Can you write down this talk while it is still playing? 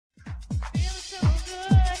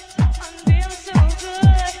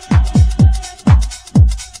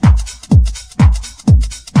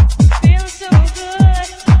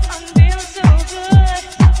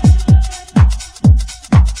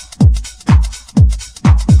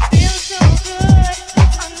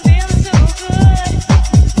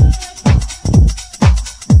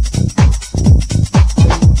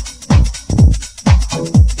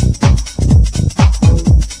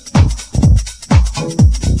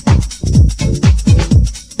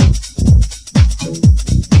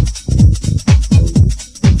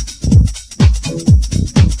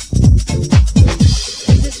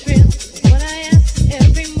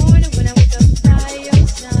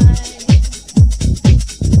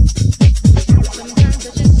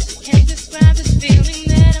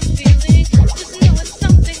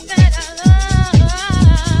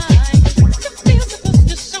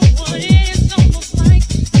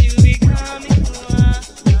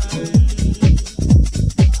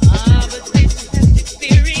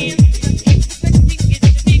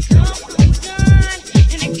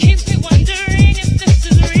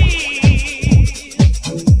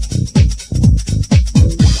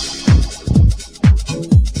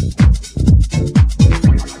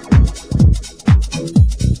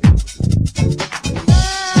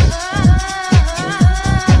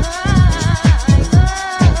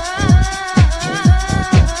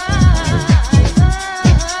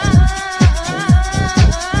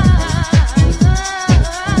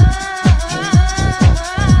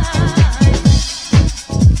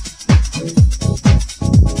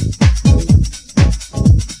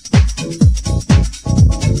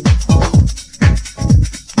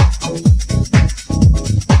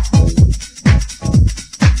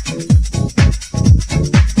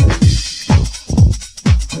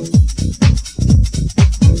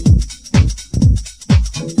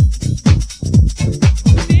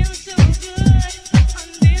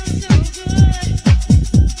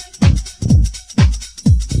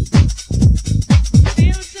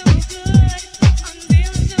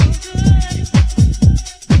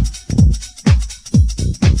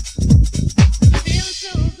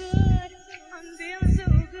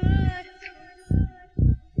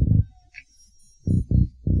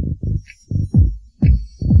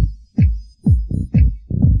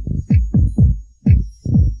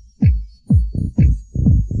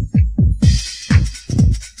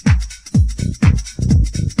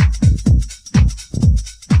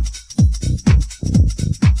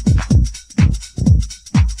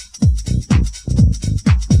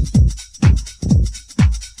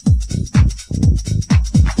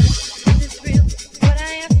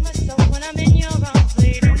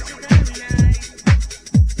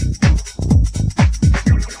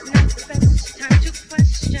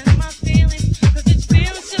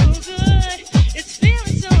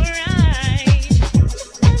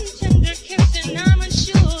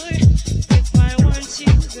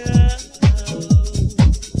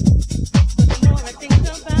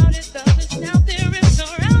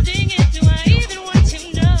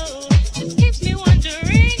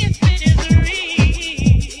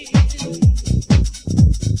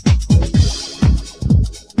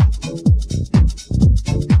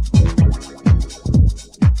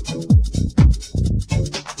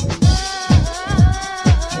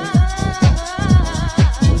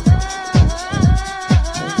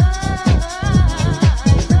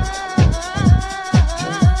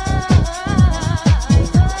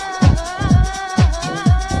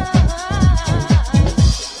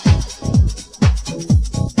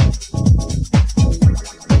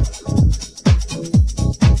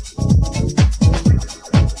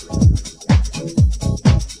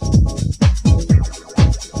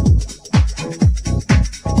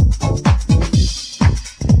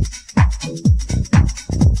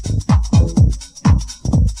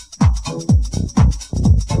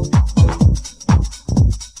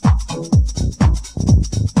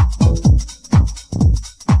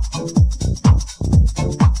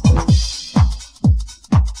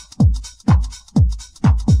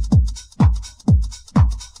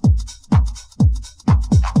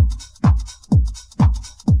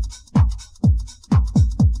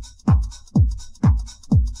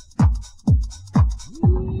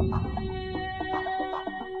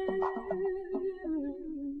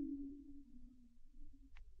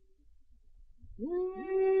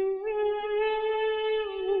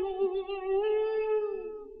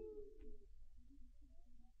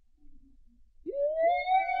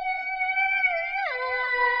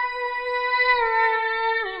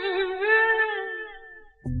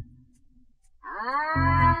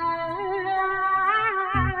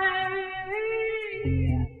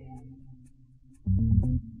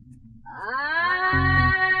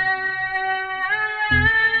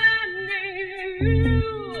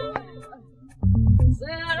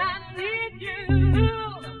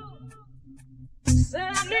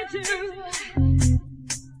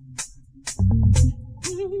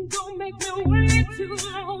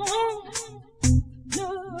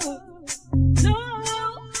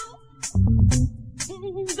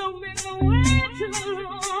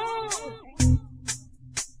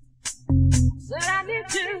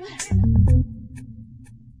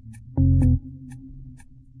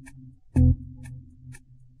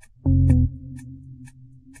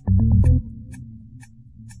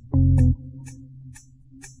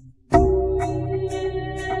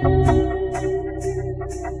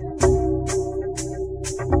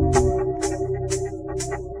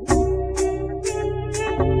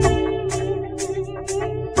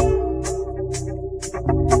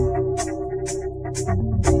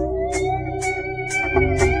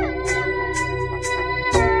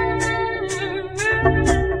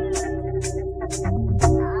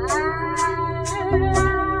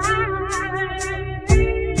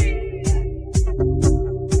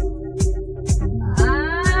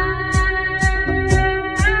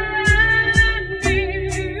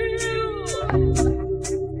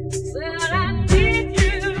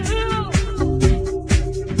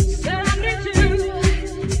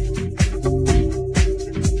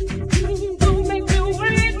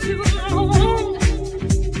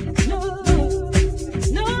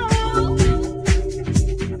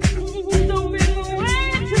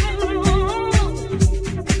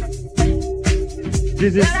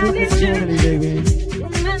This is Super Channel, baby.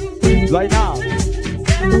 Right now.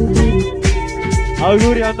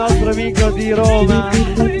 Auguri al nostro amico di Roma.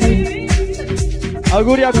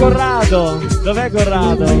 Auguri a Corrado. Dov'è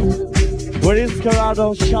Corrado? Where is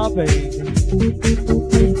Corrado shopping?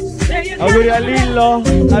 Auguri a Lillo.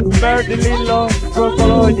 Happy birthday Lillo from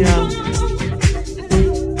Bologna.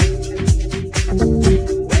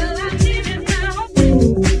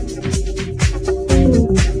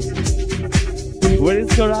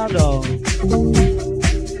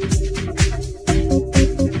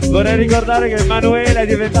 Vorrei ricordare che Manuela è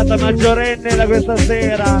diventata maggiorenne da questa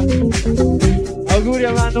sera. Auguri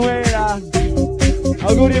a Manuela.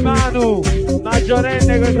 Auguri Manu,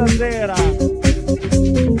 maggiorenne questa sera.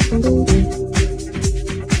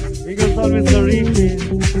 Io sono Mr. Ricky.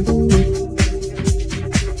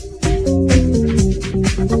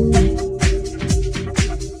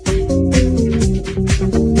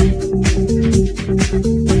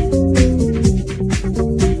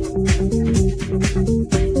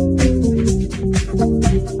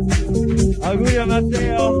 Auguri a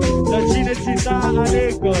Matteo da Cinecittà a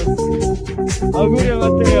Legos. Auguri a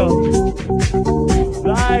Matteo.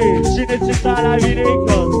 Dai, Cinecittà Live in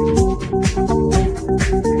Legos.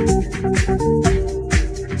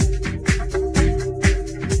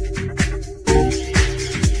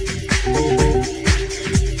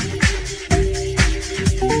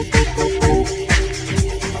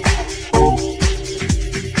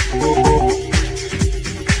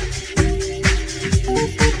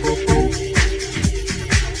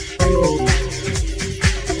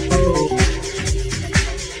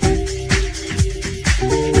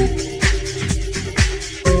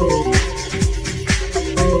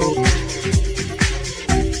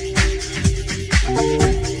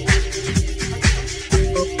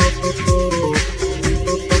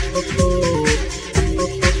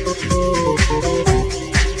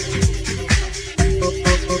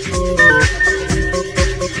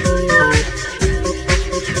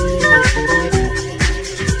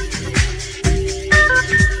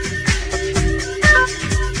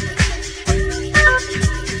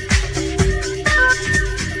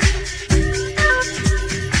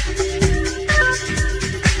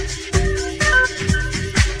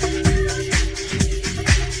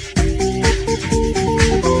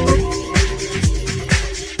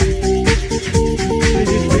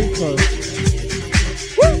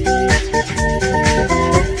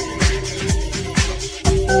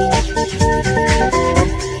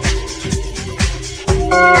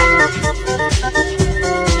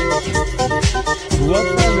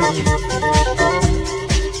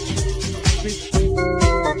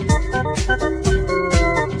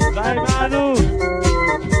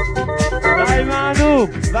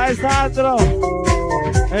 Vai Sandro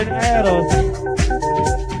e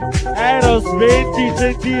Eros 20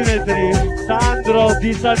 centimetri, Sandro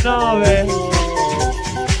 19.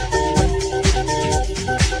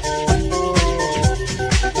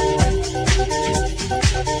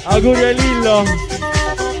 Auguri a Lillo.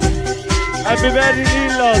 Happy birthday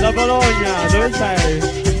Lillo da Bologna, dove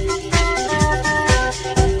sei?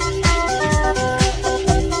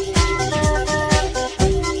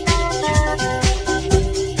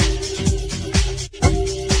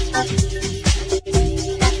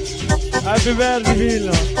 Happy birthday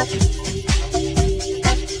Lillo.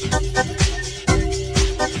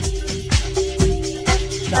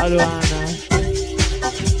 Ciao Luana.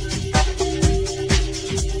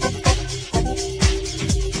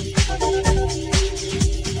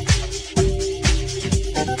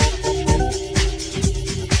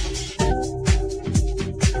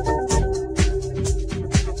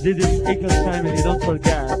 This is Eagles family, don't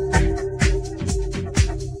forget.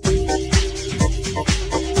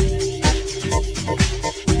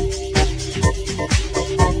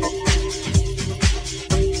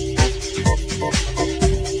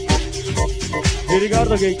 Vi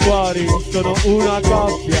ricordo che i cuori sono una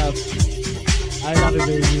coppia. I love you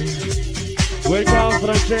baby. Welcome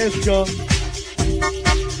Francesco.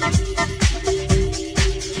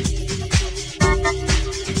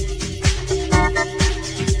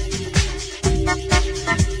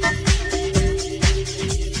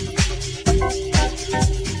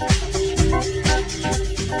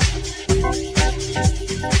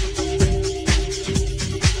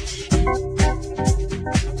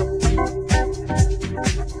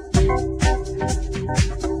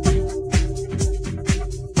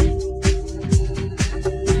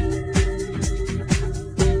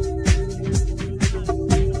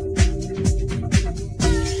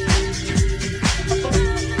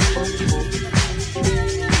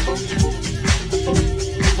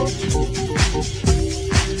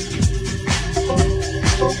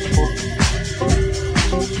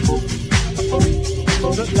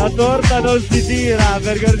 La torta non si tira,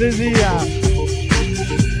 per cortesia.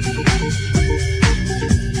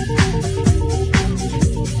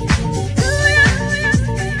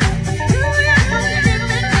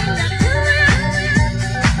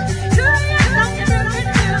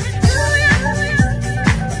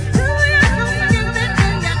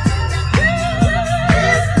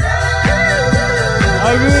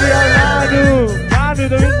 Auguri a Manu! Manu,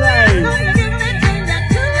 dove sei?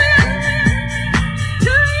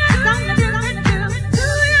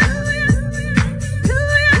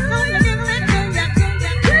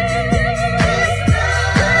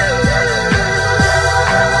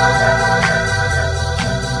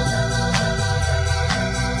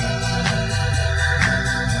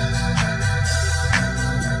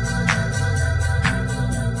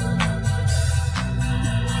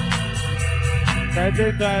 Stai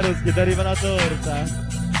attento Eros che ti arriva la torta.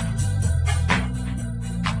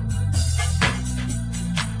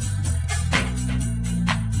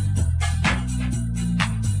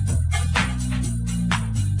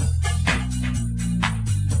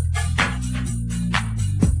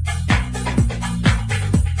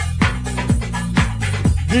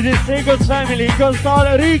 This is Eagles family,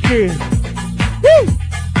 console Ricky. Woo!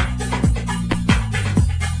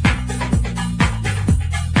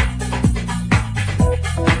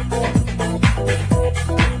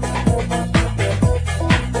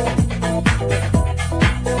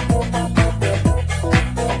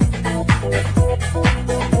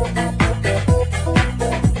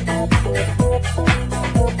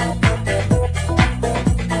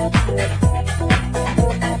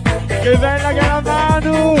 Che bella che è la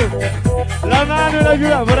Manu! La Manu è la più...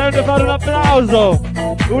 Vorrei fare un applauso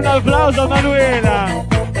a Manuela!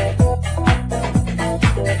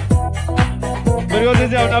 Per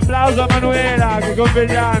cortesia un applauso a Manuela che compie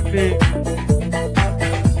gli anni!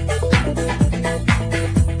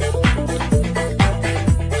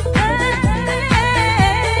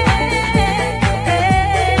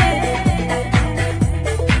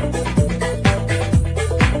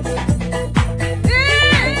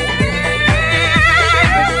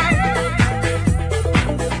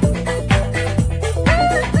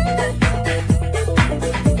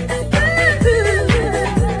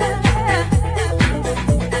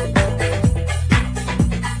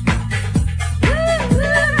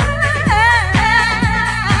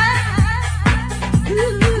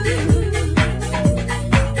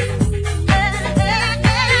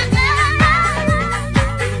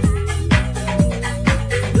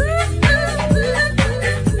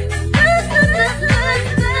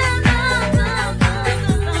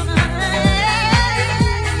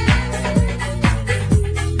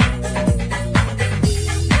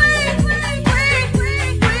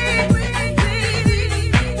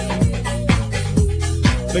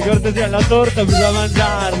 Per cortesia la torta bisogna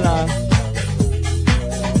mangiarla.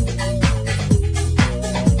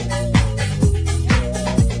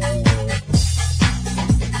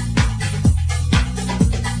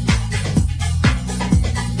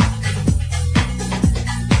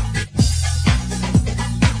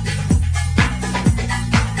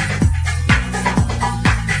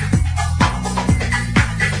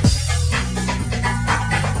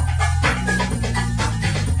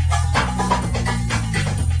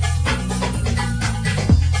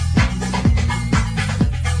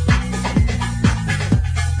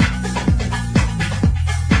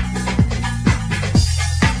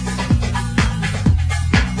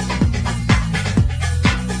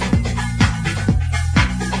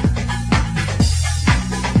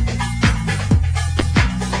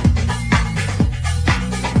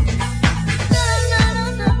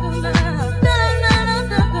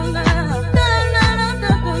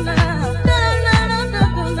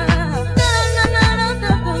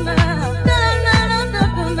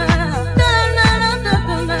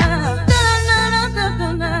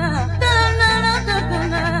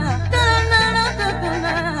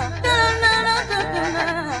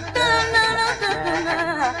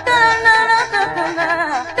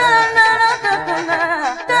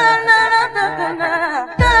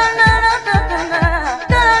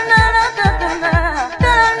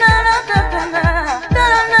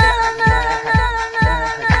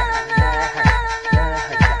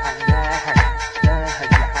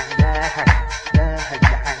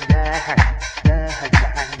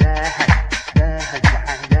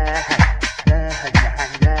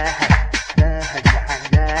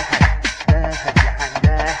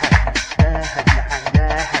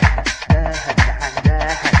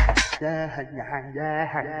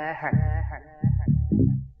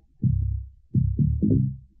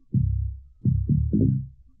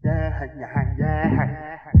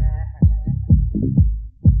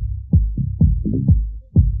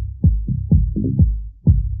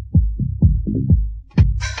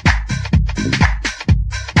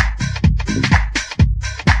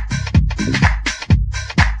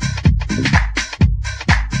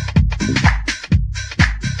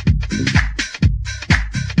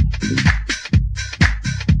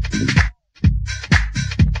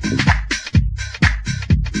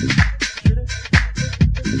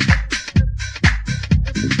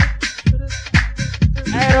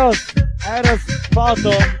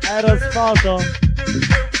 Eros foto.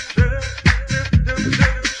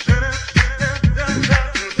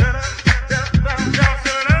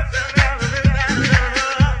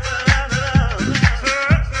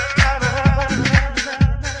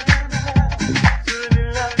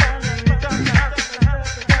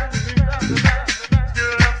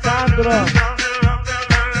 Sandro.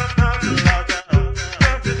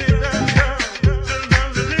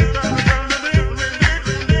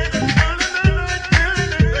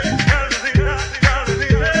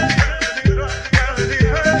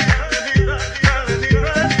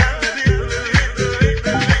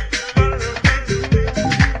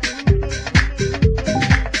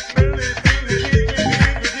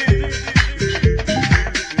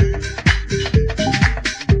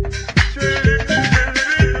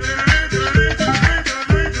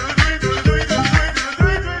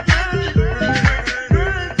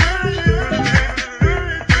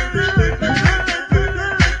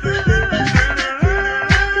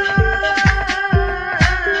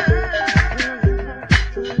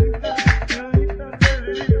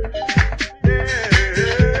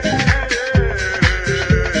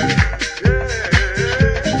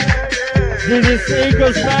 This is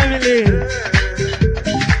Eagles family.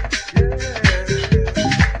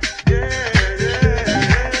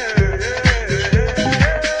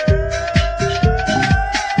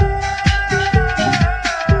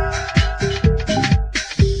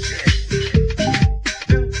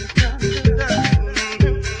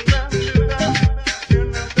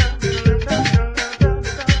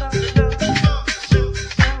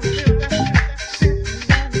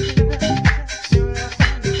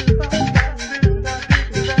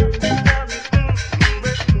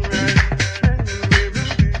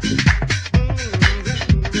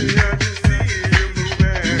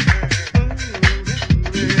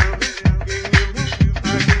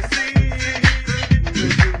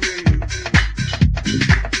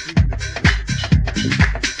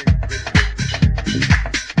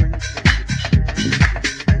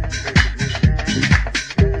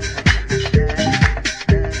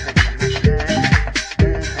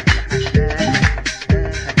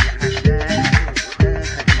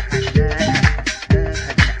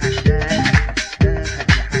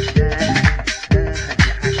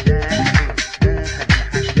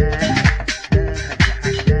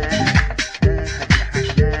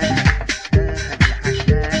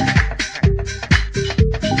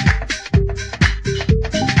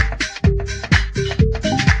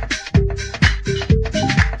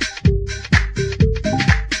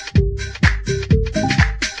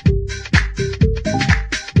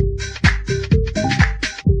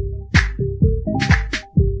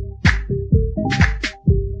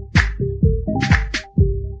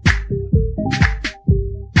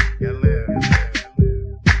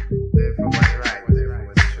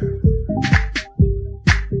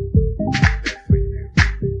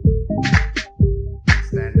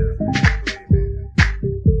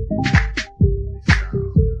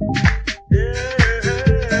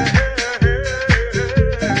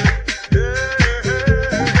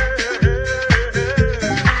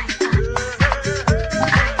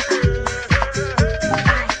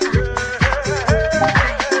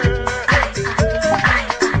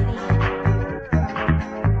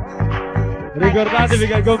 Ricordatevi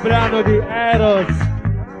che è il compleanno di Eros,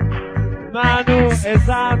 Manu e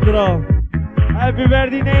Sandro. Happy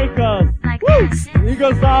birthday Nikos.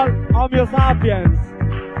 Eagle Star, Homo Sapiens.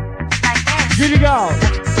 Here we go.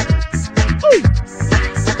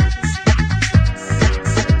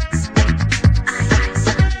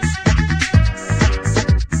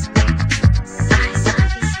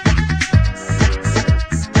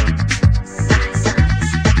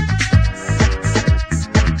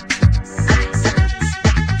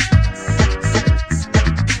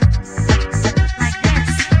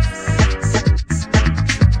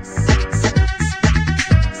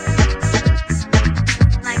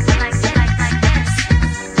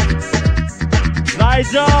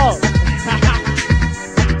 Joe!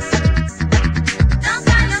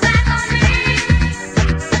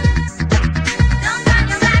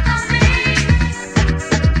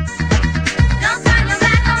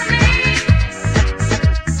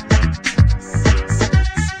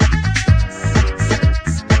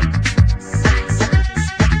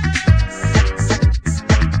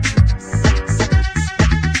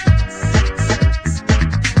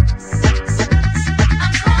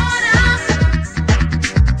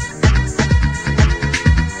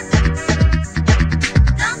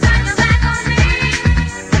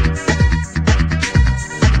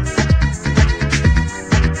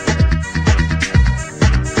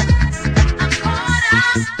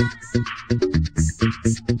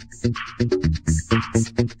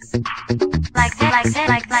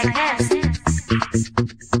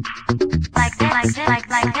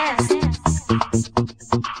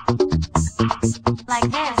 like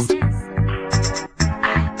this.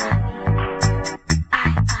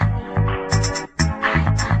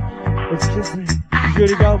 Excuse me, here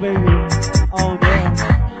you go, baby. Oh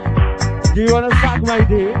no. Do you wanna suck my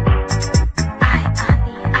dick?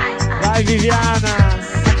 Vai Viviana.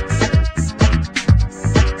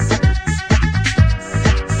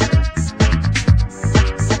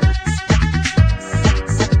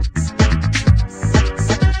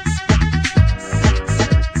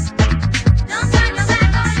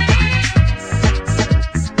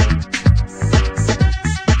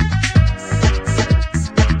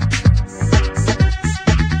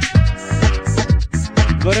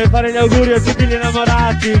 Vorrei fare gli auguri a tutti gli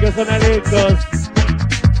innamorati che sono a Lecos.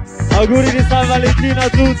 Auguri di San Valentino a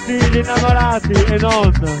tutti gli innamorati e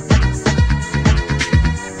non.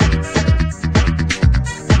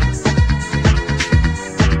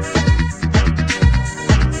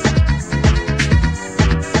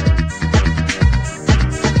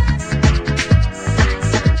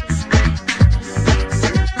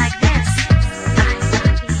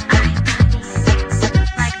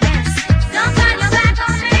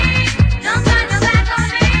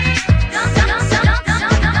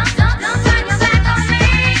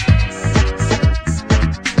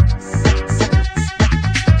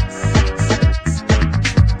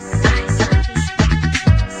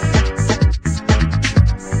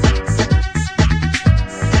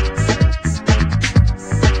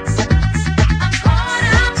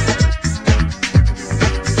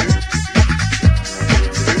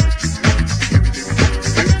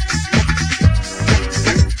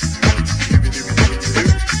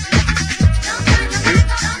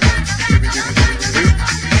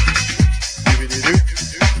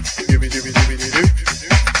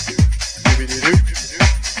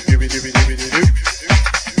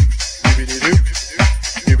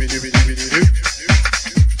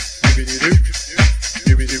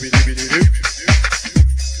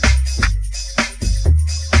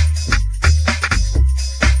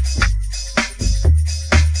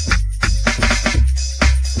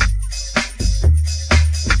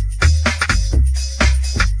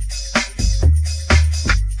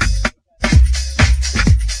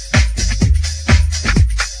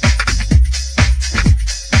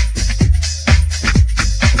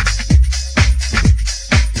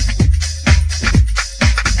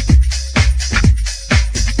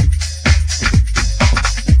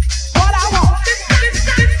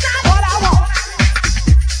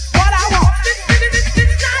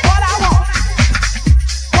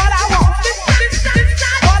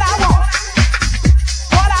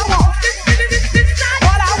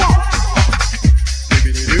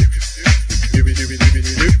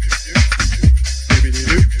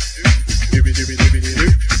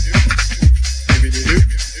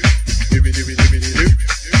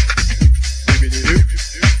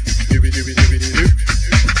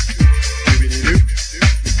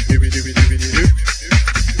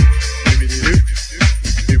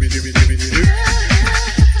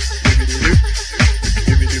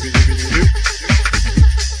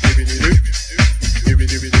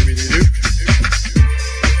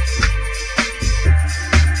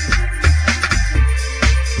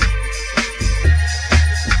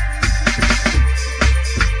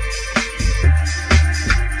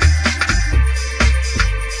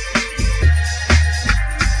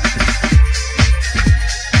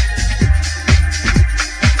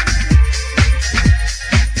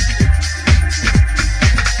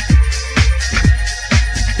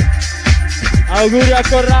 Auguri a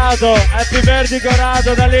Corrado, happy birthday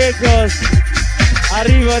Corrado da Lecos.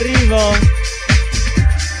 Arrivo, arrivo.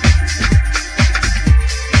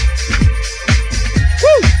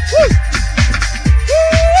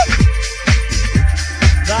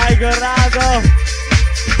 Dai Corrado.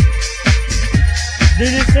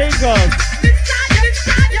 Digi Singles.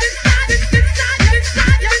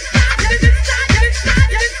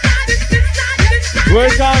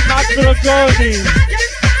 Welcome Max Rocconi.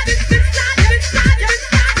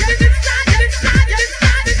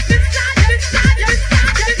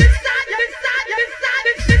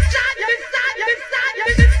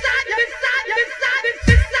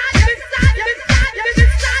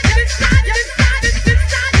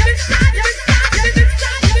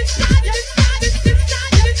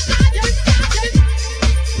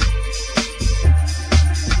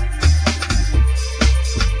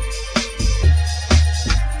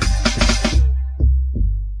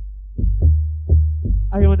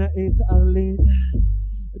 I wanna eat Arlene.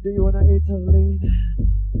 Do you wanna eat Arlene?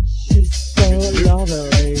 She's so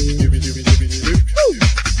lovely.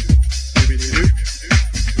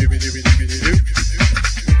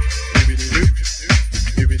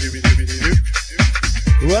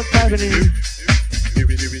 What's happening?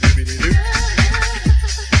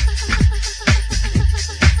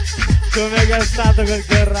 Come è gastato quel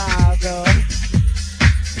Corrado?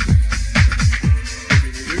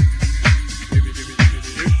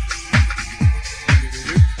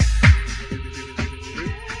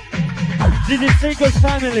 This is Seiko's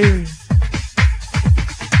family.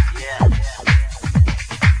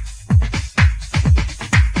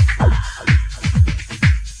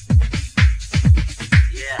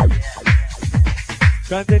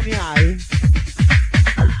 Quanti anni hai?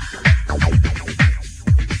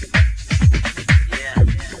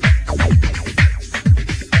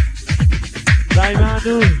 Dai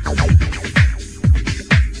Manu!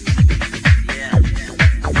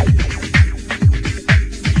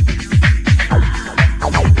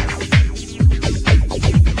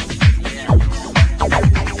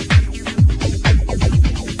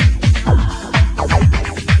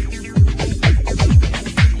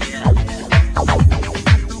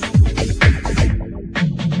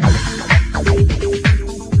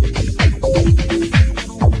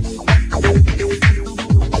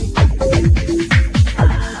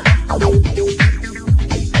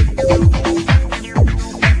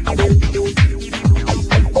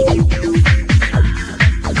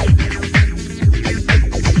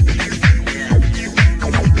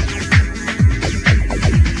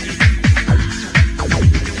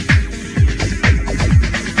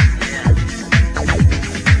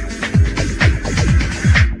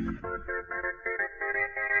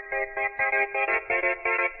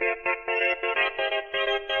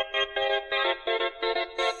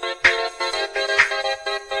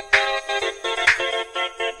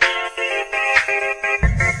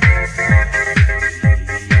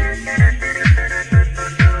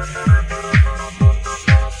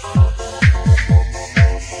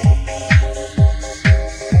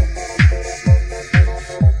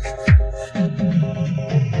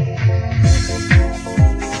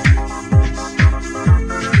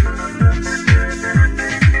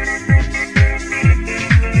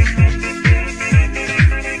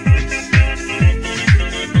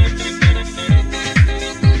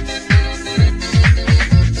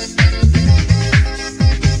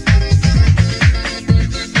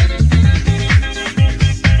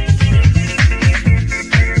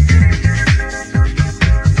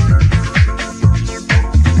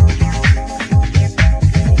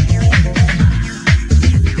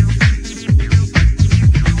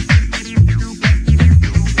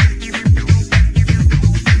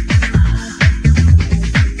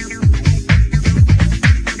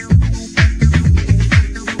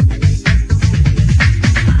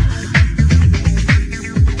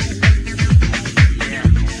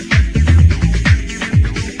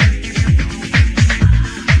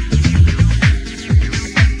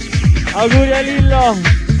 Auguri a Lillo,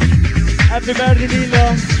 happy birthday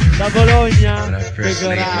Lillo, da Bologna, che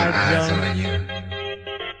coraggio.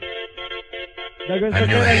 Da questa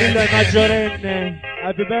sera Lillo è maggiorenne,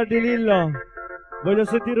 happy birthday Lillo, voglio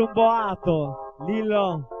sentire un boato,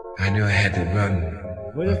 Lillo.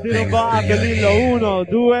 Voglio sentire un boato Lillo, 1,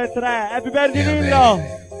 2, 3, happy birthday Lillo.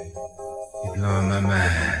 Ma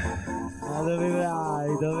dove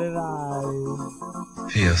vai, dove vai?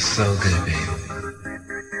 Feels so good, baby.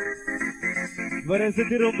 Vorrei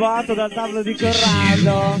sentire un boato dal tavolo di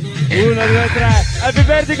Corrado. 1, 2, 3. Happy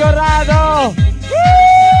birthday Corrado!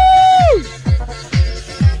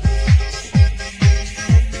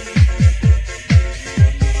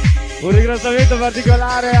 Un ringraziamento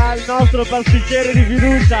particolare al nostro pasticcere di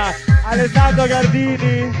fiducia, Alessandro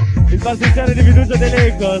Gardini, il pasticcere di fiducia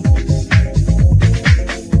dell'Ecos.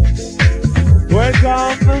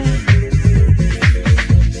 Welcome!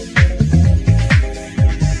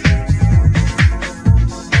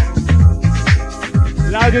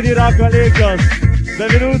 Claudio di Rocco all'Ecos,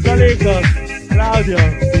 benvenuto all'Ecos, Claudio.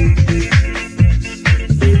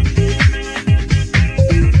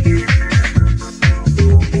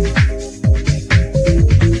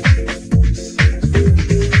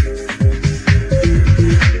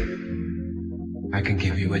 I can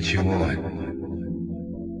give you what you want.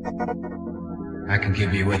 I can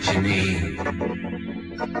give you what you need.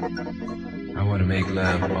 I want to make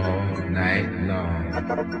love all night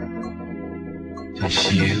long.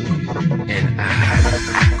 Just you and I.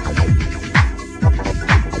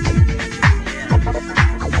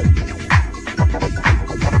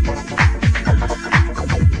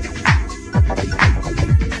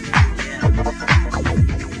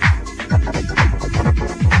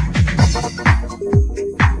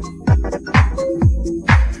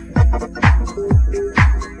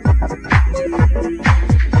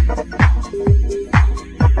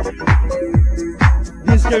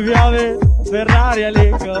 che piove Ferrari a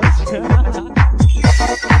Lecco.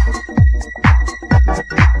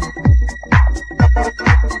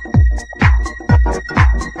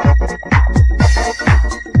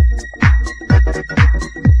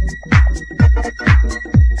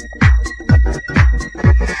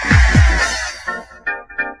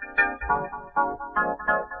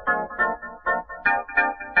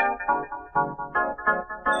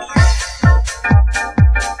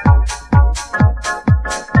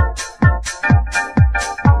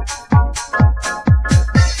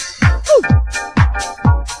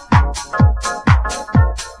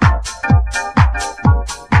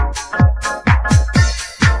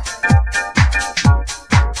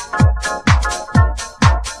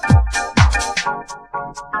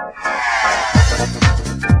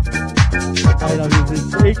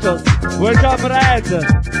 Welcome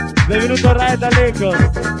Red, benvenuto Red a Lecco.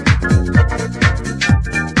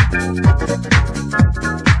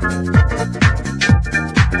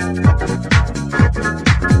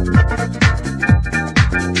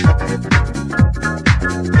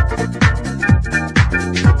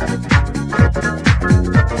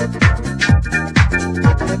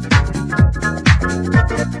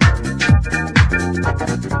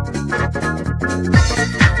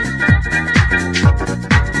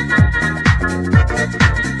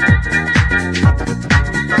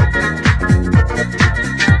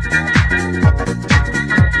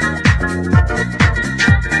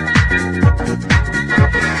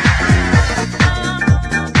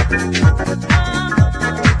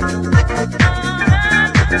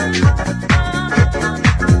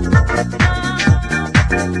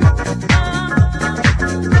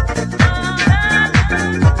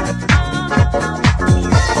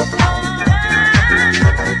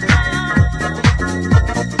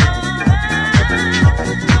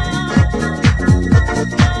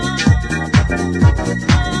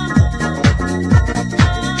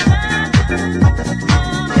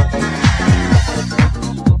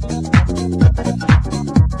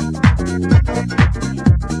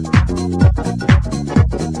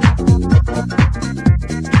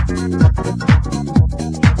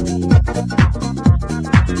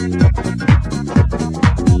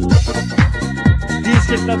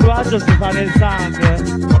 Il tatuaggio si fa nel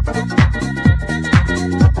sangue.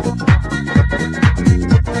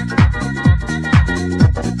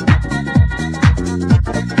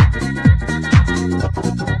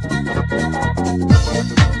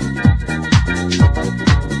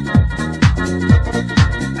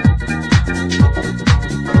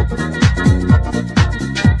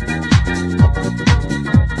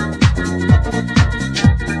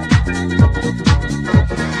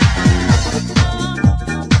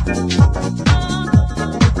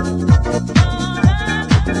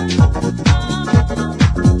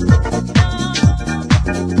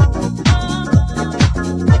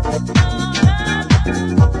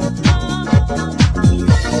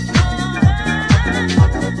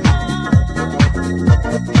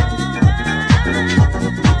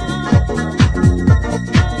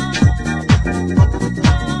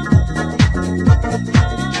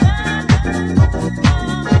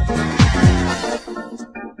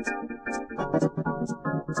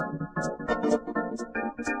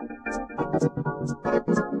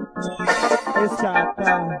 E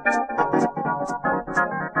scappa.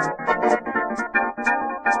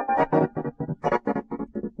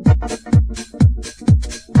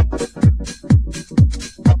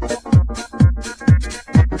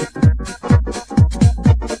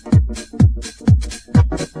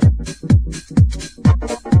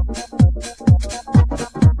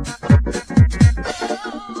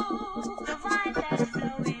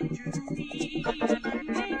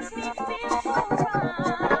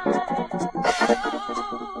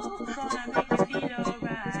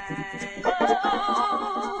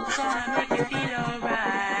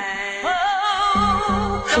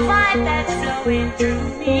 The vibe that's flowing through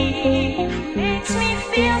me makes me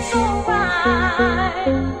feel so right.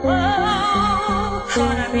 Whoa,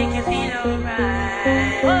 gonna make you feel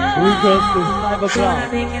alright. Whoa, We go to 5 o'clock.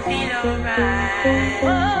 gonna make you feel alright.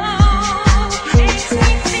 Whoa, makes me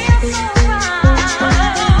feel so right.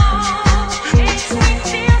 Whoa, makes me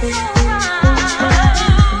feel so right. Whoa,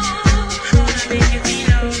 gonna make you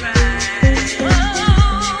feel alright. Whoa,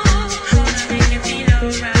 gonna make you feel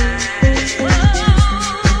alright.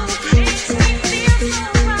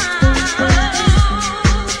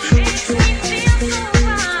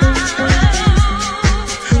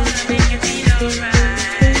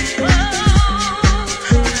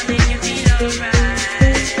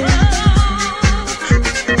 Whoa.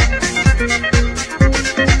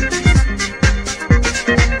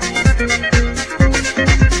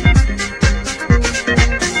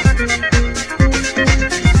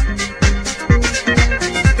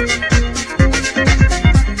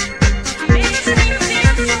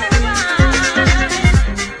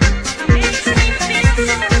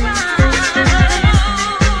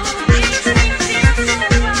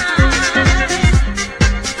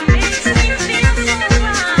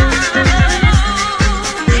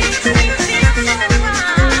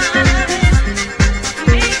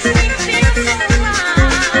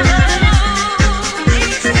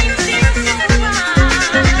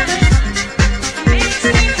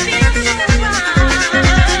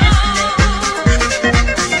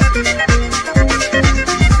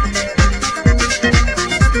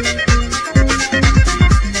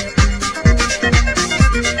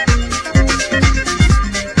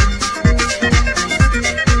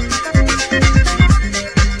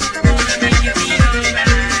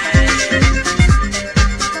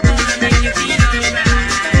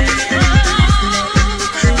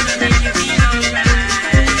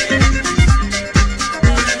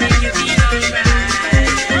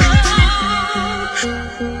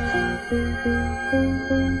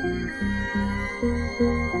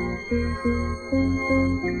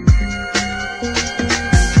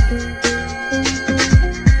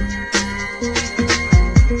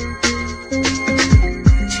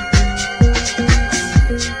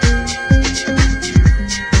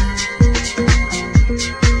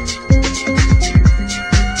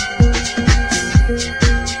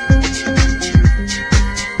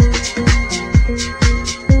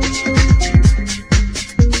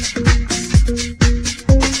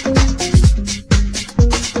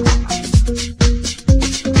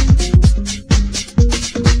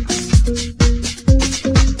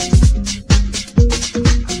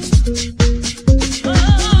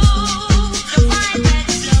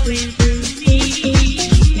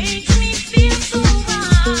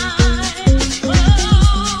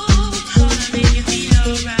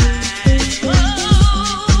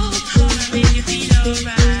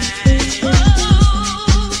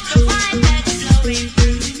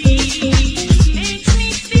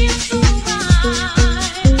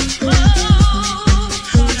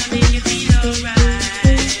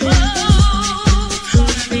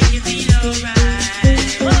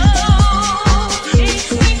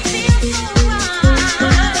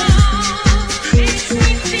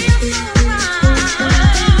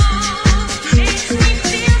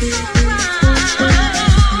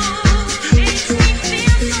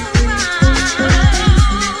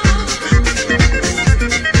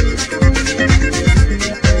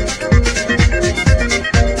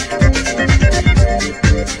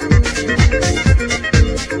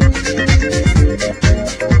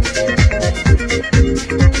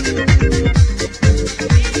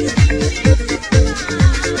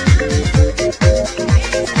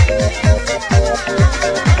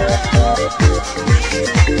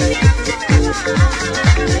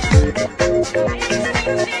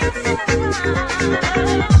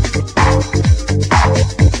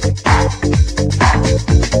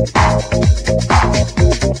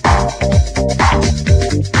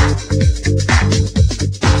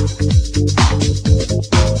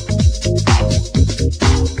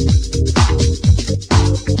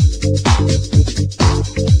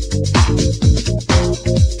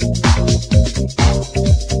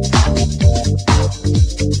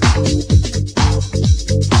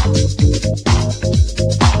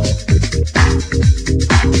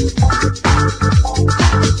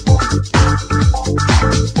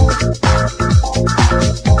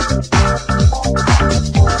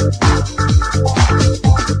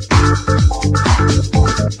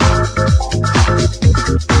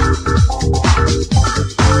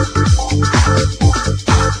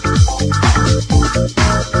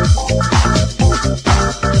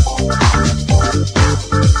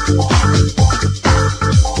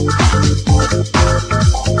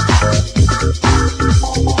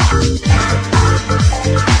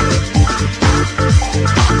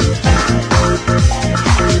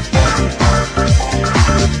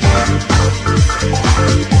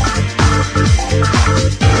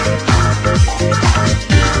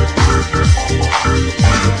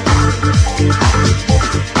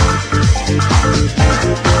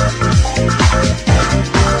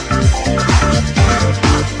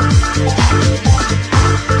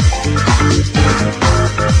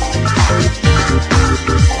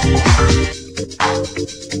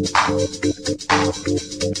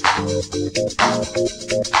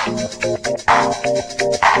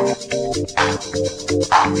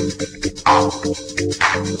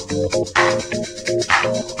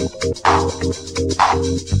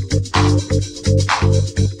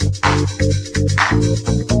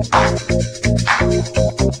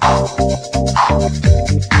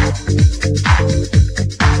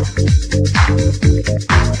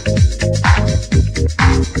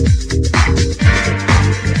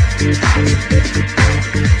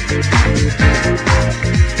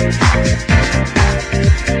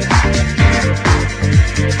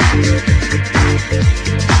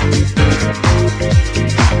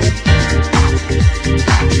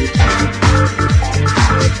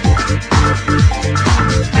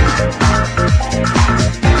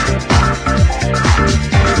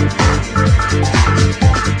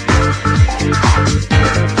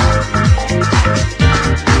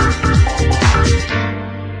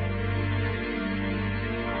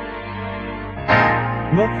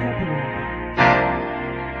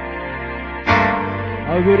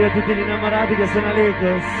 Auguri a tutti gli innamorati che sono a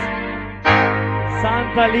Lagos.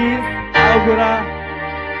 Santa Liz augura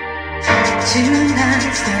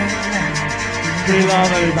We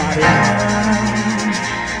love everybody.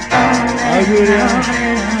 Auguri a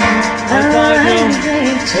Antonio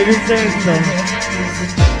e Vincenzo.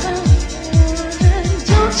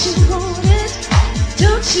 Don't you want it?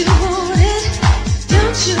 Don't you want it?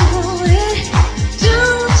 Don't you want it?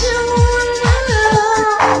 Don't you want it?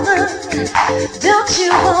 Don't you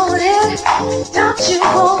want it? Don't you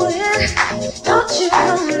want it? Don't you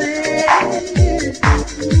want it?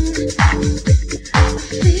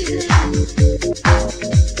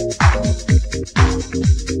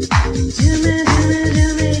 Do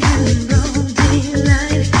me in broad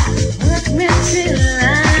daylight. Work me till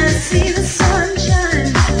I see the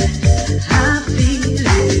sunshine. I feel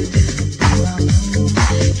it.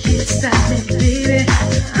 Can't stop me, baby.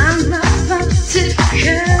 I'm about to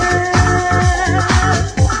come.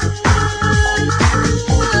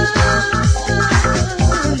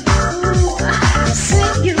 Say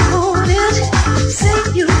you want it. Say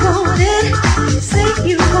you want it. Say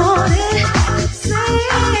you want it. Say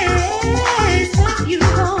you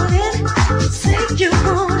want it. Say you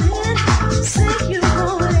want it. Say you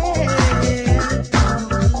want it.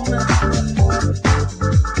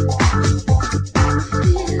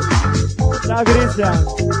 Ciao Cristian.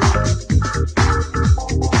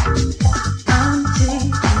 I'm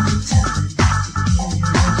taking time.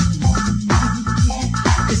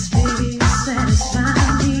 Cause baby you satisfy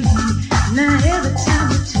me. Now every time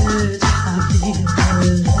you touch I feel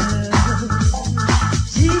your love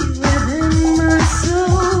deep within my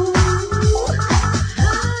soul.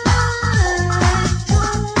 I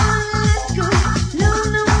don't wanna let go. No,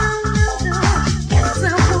 no, no, no, no. Yes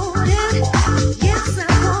I want it. Yes I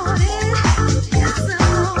want it. Yes I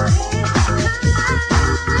want it.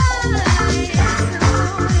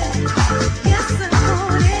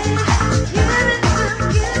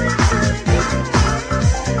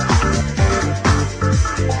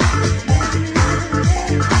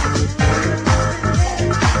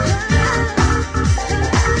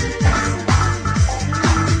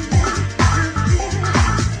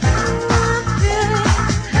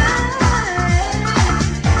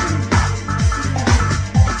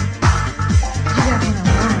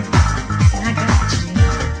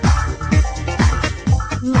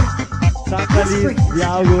 Alice vi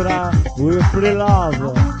augura un free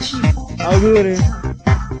love. Auguri.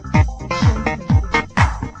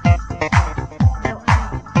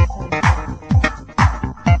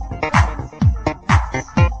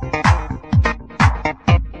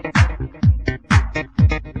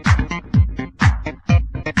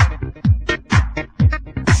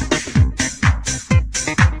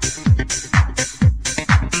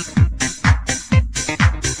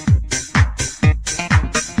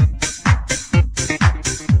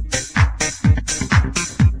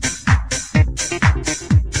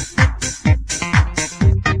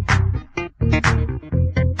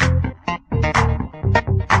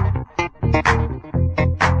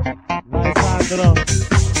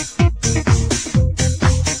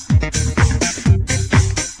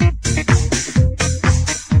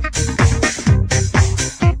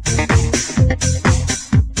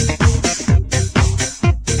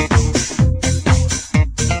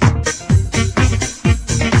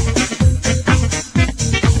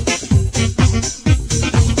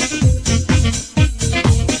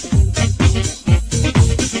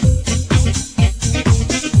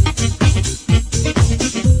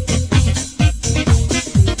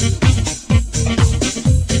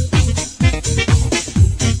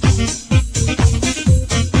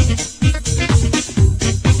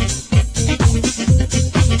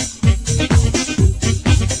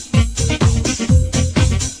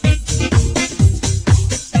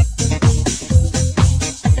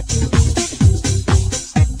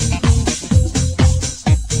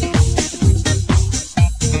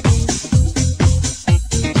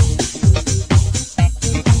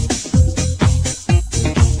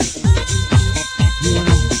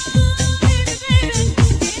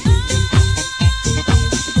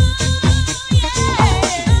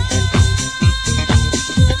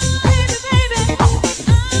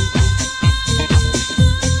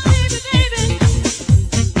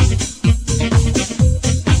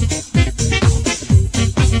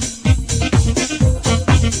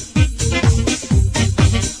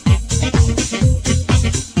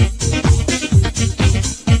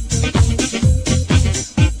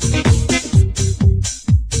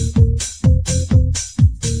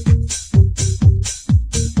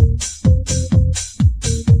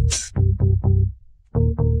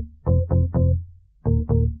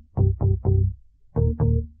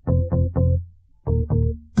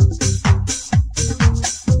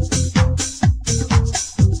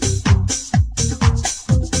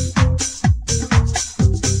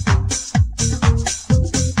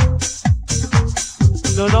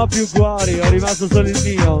 Non ho più cuori, ho rimasto solo il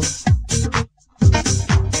mio.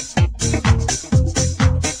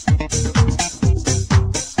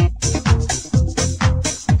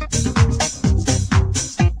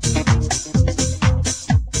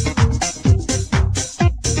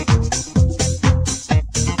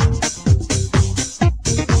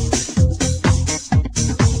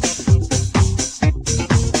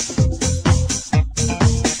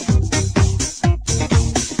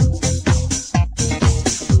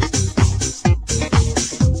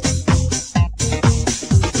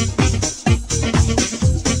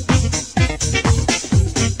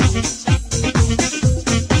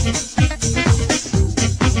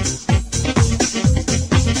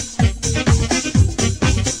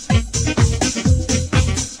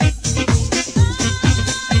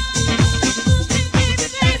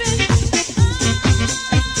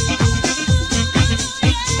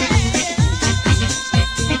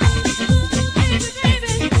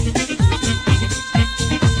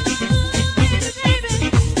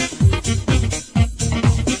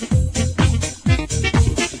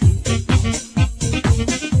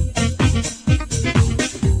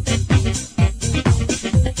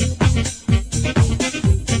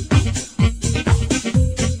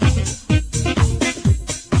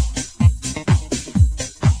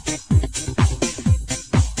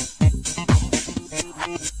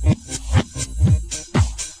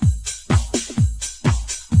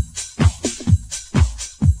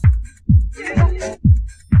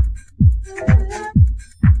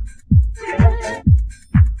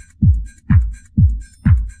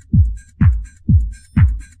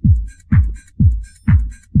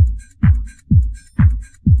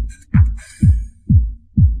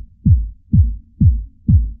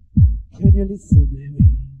 you listen to me?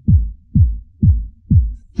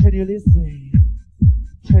 Can you listen?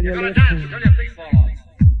 Can you listen?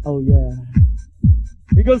 Oh yeah.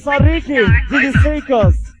 We go San Ricky, Jiggy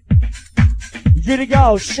Seekers. Here we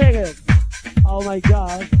go, shake it. Oh my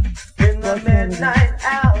god. In the midnight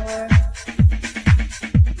hour,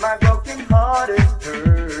 my broken heart is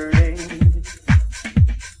hurting.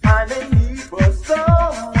 I'm in need for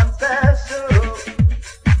someone special.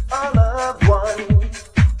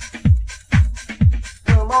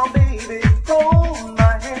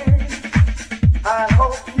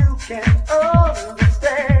 can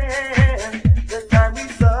understand the time we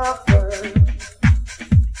suffer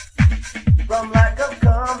from lack of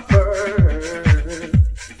comfort,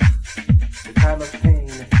 the time of pain,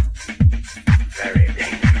 very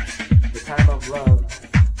dangerous, the time of love,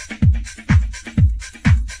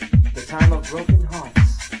 the time of broken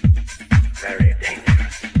hearts, very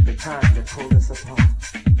dangerous, the time that pulled us apart.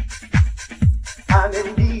 I'm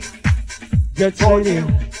in need Get for ready. you.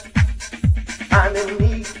 I'm in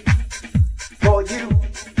need for you.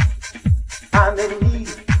 I'm in need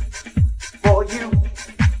for you.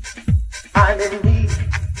 I'm in need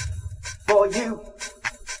for you.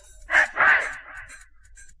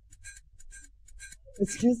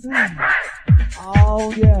 Excuse me.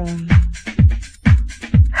 Oh yeah.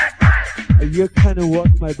 You kinda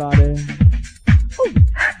work my body.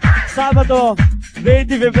 Sabato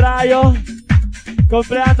 20 febbraio,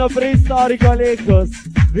 compleanno preistorico a Lecos.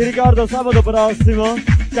 Vi ricordo sabato prossimo,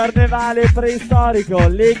 carnevale preistorico.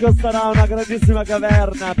 Lecos sarà una grandissima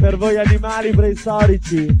caverna per voi animali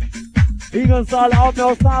preistorici. In console Homo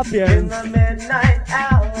In Sapiens. the midnight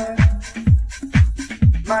hour,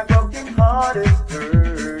 my broken heart is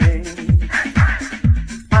hurting.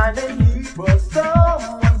 I'm in need for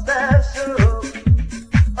someone special,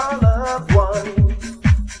 a loved one.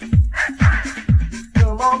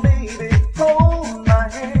 Come on, baby, hold my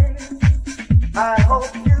hand. I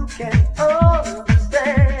hope you can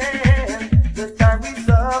understand the time we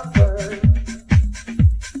suffer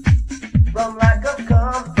from lack of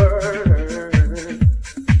comfort,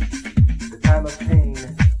 the time of pain,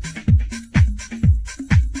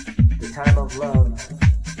 the time of love,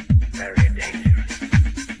 very dangerous,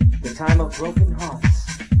 the time of broken hearts,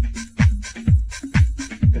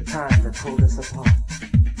 the time that pulled us apart,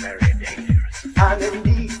 very dangerous. I'm in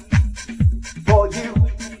need for you.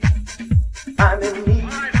 I'm in need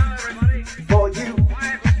for you.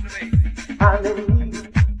 I'm in need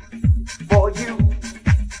for you.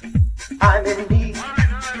 I'm in need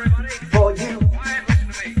for you.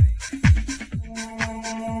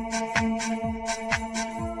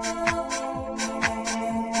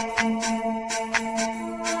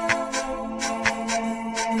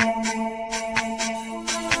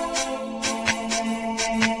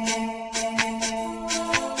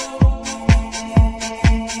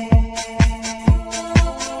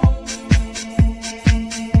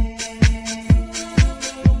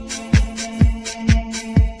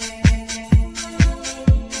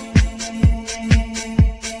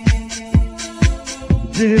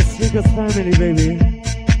 This is Lecos family, baby.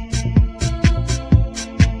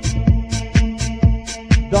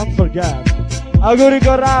 Don't forget. Auguri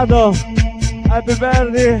Corrado. Happy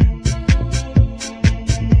birthday.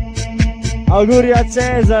 Auguri a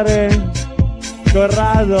Cesare.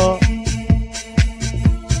 Corrado.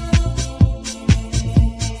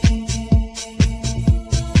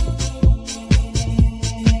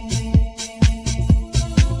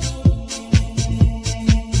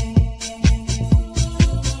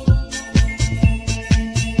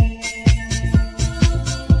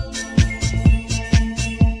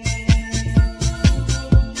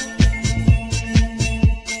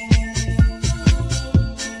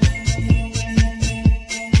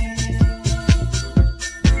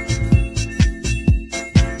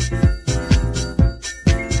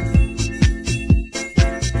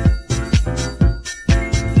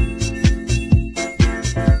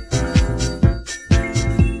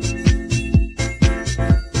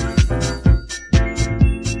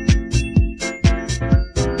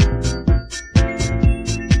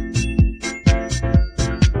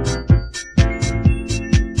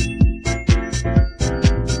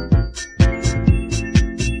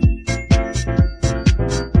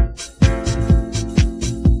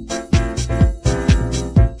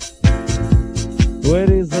 Where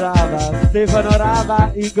is Rava? Stefano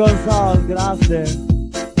Rava in console, grazie.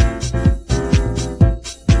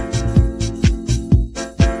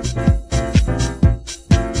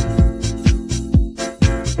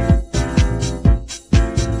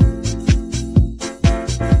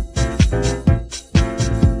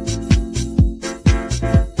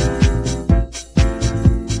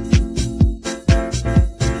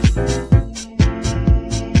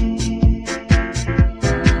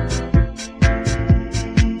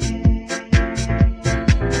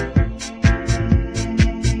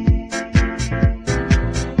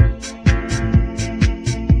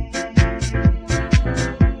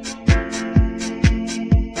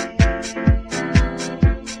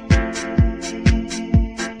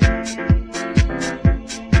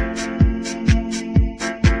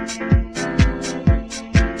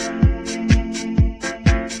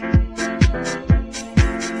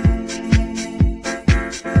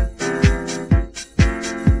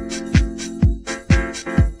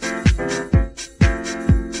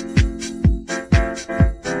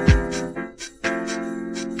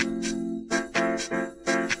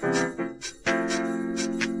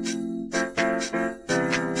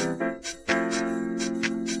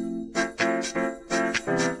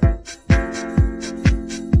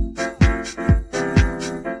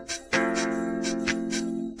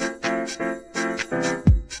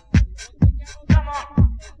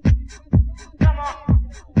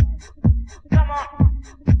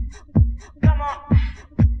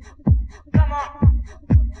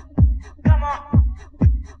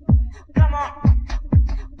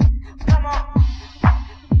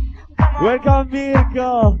 con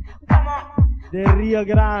Mirko del Rio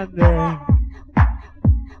Grande.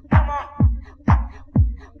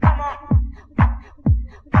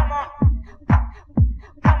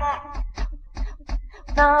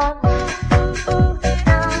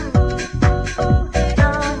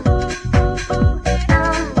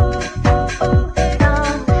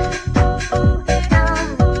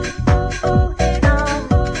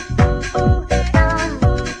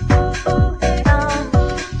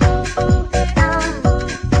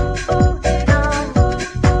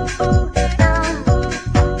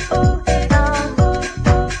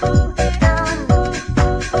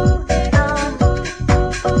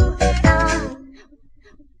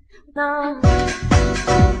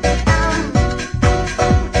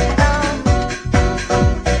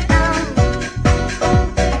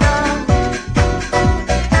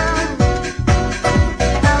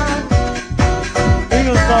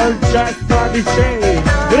 Io sono il gesto di Jay.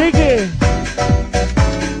 Ricky!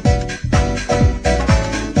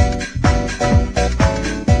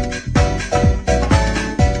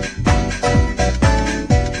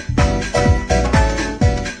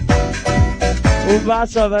 Un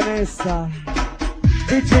bacio a Vanessa.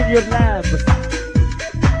 Bitch in your lab.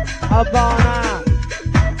 A buona.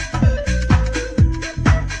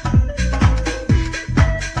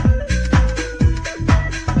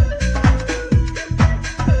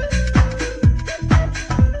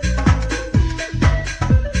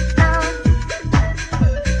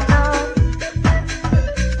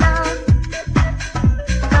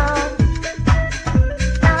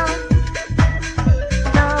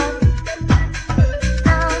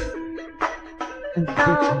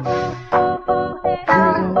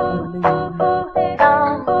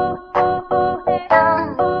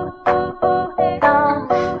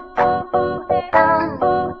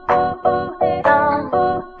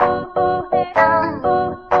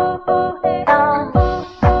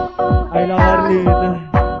 I love Arlene.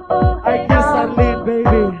 I kiss Arlene,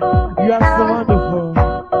 baby. You are so wonderful.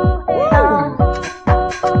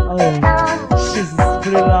 Oh, she's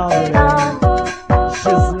pretty lovely.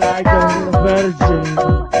 She's like a little virgin.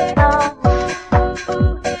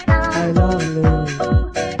 I love you.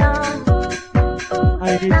 I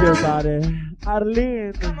need your body.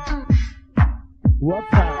 Arlene.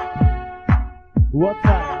 What's up? What's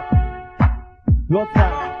up? What's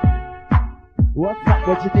up? What's up?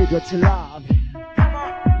 What you need? What you love?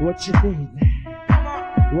 What you need?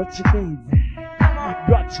 What you need?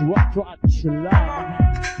 What you love?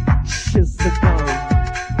 She's the no.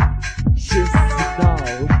 She's the no.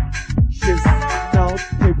 She's no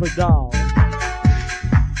paper doll.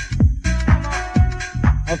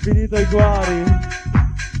 Ho finito i cuori.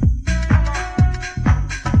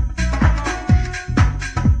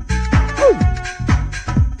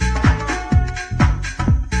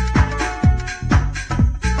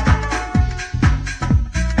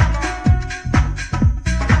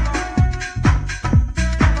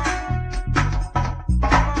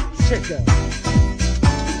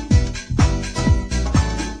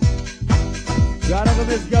 Guarda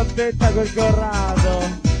come sgabbetta quel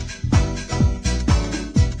Corrado.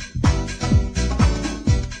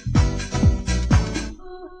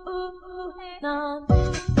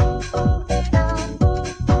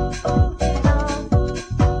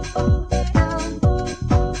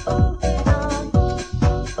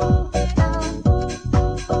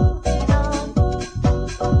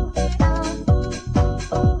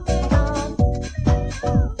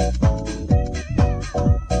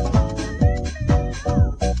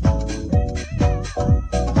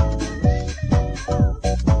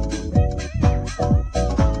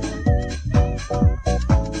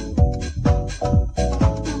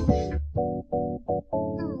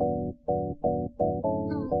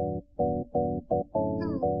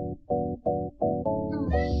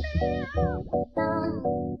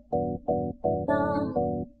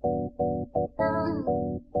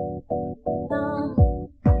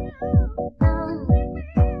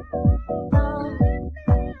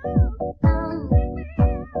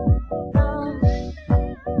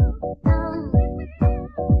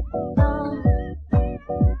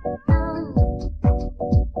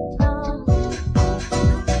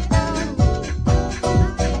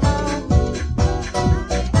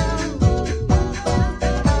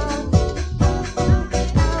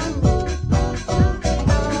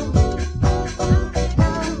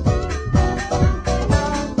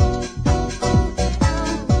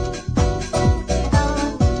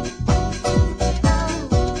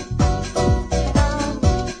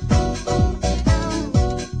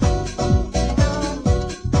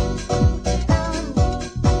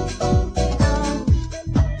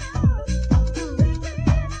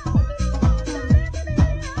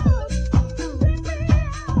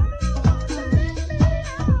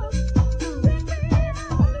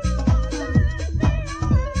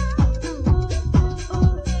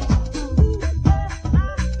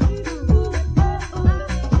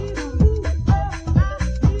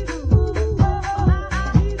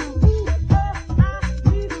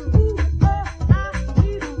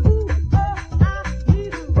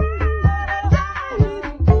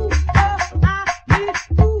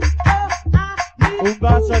 Un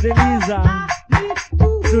bacio ad Elisa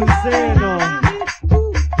sul seno.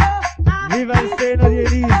 Viva il seno di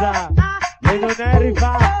Elisa e non è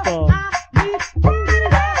rifatto.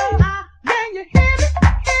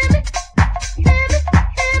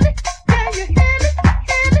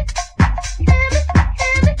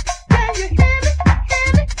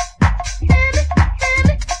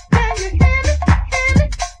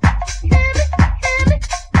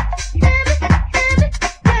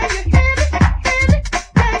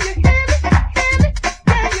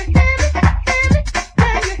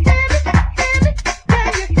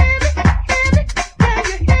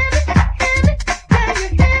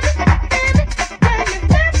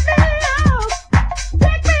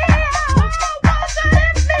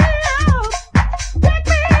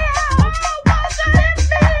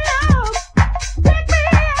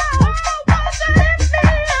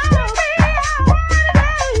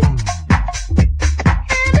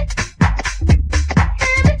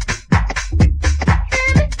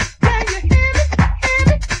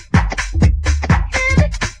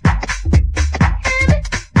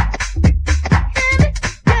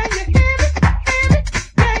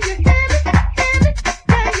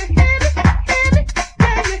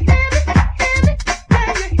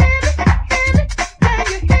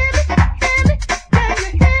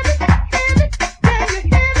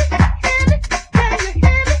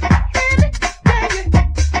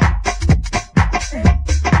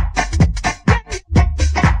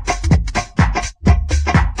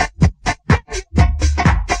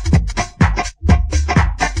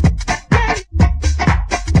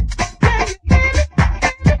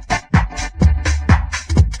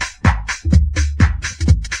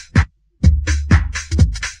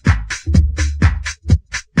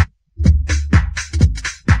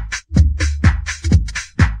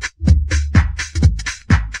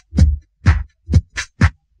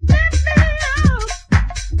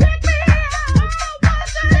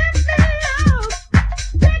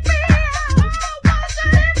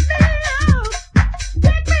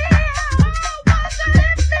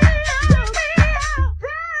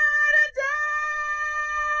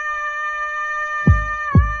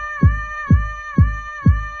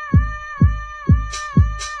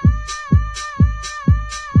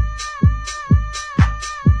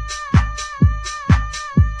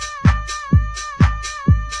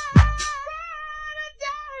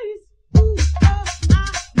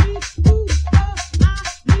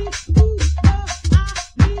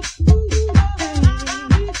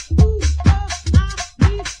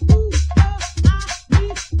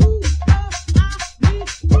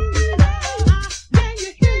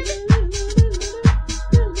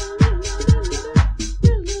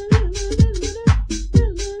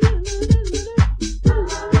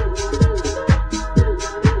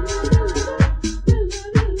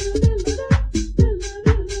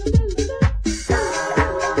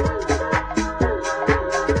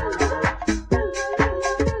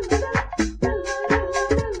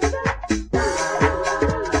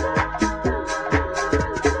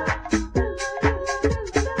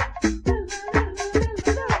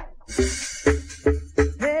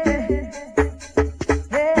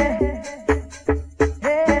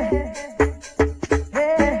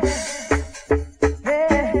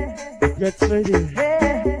 Get ready.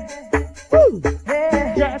 Woo! Get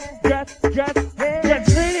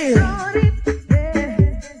ready.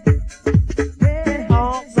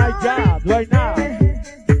 Oh my God, right now.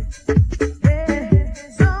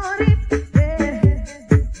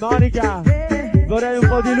 Monica, vorrei un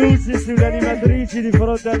po' di luci sulle animatrici di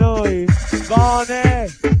fronte a noi. Buone.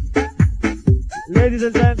 Ladies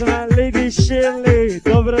and gentlemen, Lady Shirley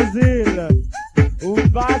do Brasil. Un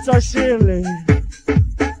bacio a Shirley.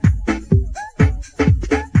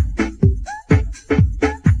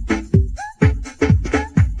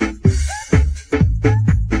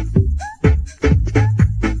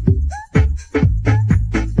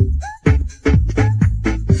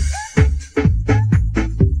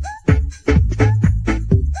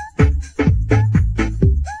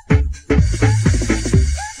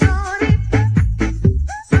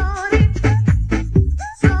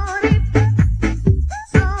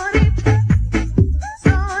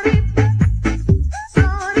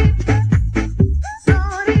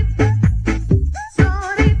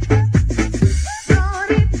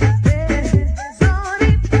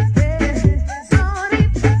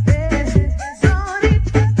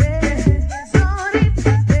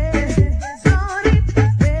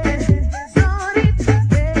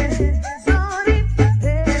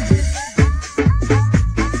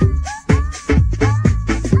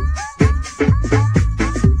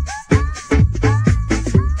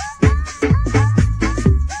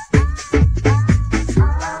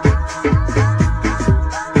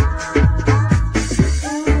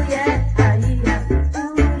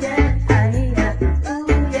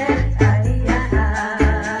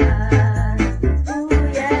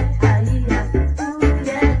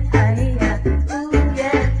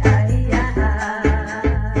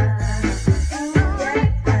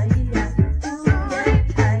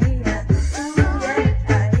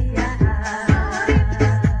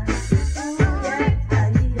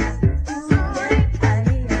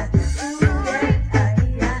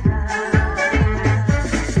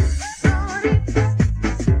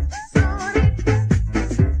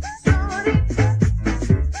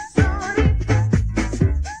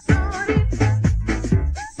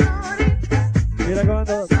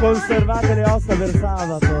 raccomando, conservate le ossa per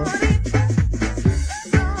sabato.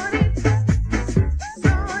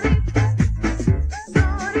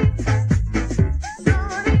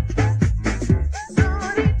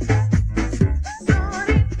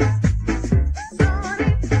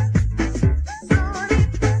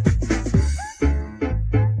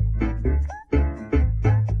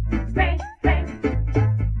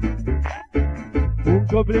 Un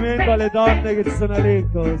complimento alle donne che ci sono a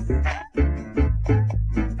Lecos.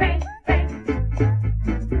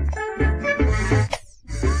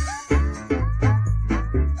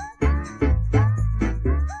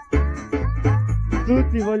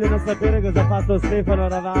 Tutti vogliono sapere cosa ha fatto Stefano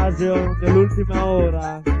Ravasio nell'ultima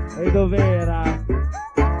ora. E dov'era?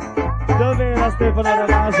 Dov'era Stefano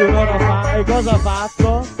Ravasio un'ora fa? E cosa ha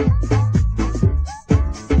fatto?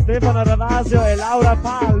 Stefano Ravasio e Laura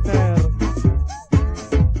Palmer.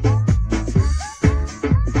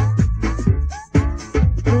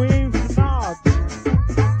 Twins Not.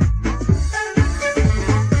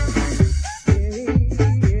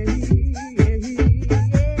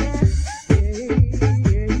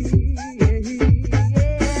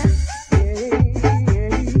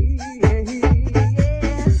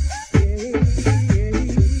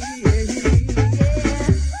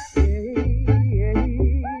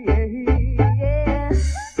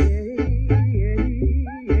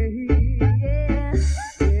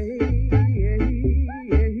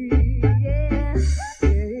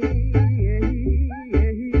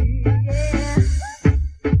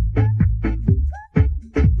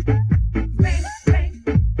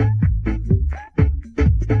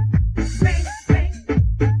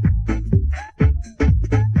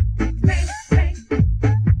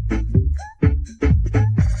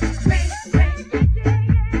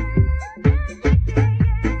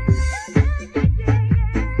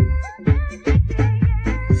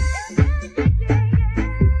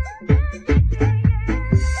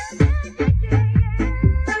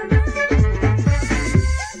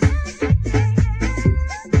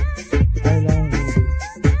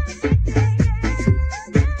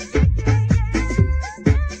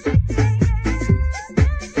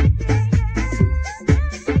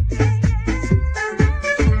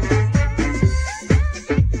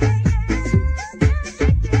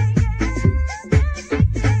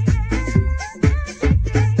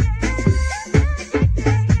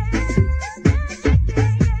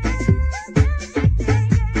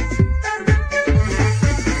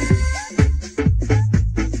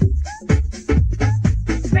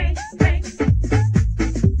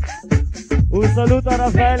 Un saluto a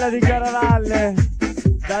Raffaella di Chiaravalle,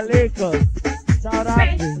 dall'Ecos. Ciao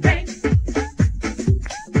Raffi.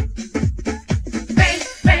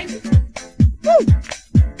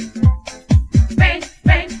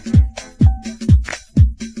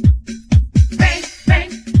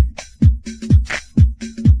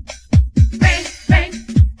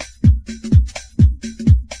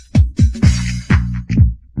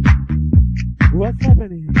 What's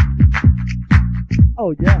happening?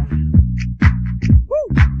 Oh yeah. Woo.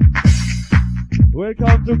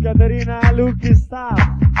 Welcome to Caterina Lucky Staff.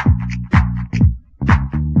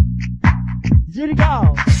 Judy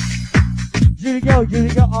go. Judy go,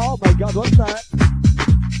 Judy go. Oh my god, what's that?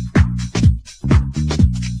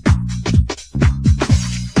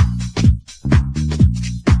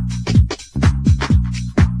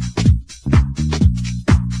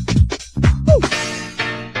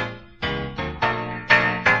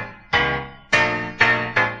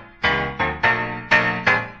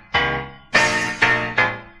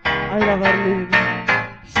 I love Arlene.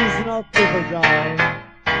 She's not super doll.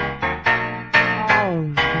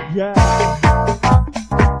 Oh, yeah.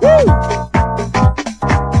 Woo!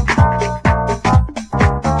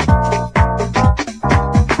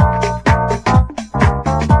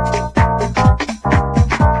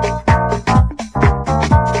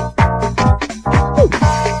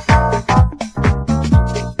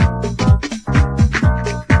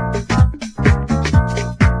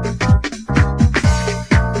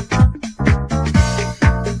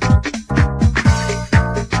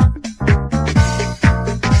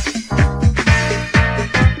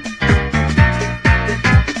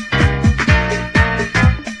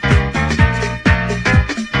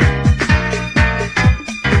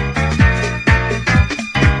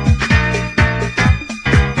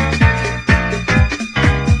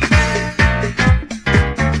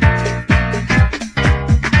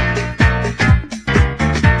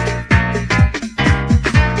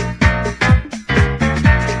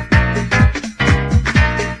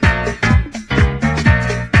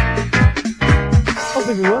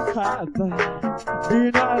 What's up? Do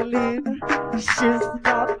you know Arlene? She's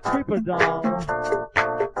not paper doll.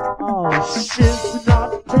 She's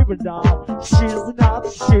not a paper doll. She's not.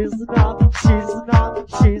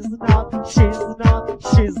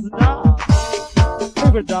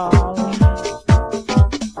 Paper doll.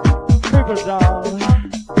 Paper doll.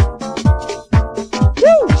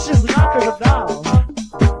 Woo! She's not paper doll.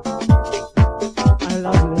 I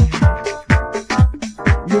love it.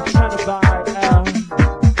 You can't buy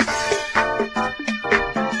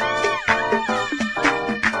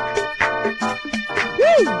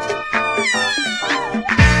Woo!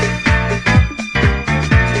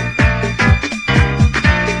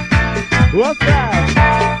 What's that?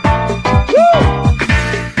 Woo!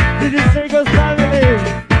 Did you say go family?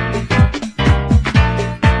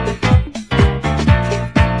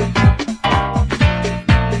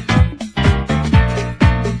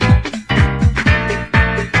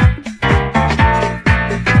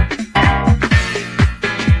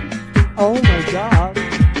 Oh my God.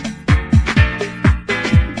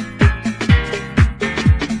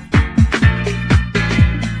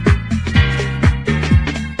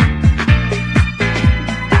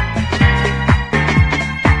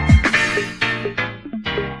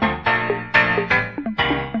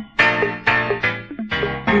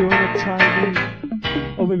 You wanna try me?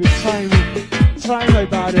 Oh baby, try me. Try my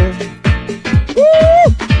body. Woo!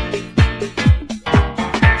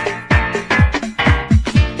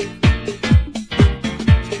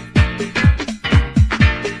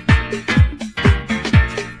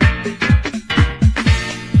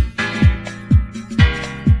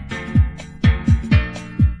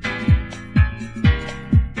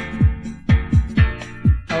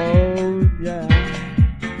 Oh yeah.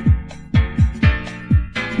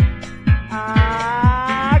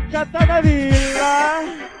 Cattanavilla.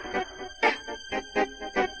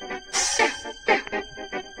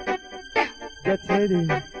 Get ready.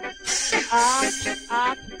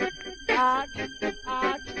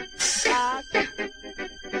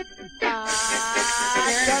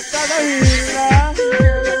 Cattanavilla.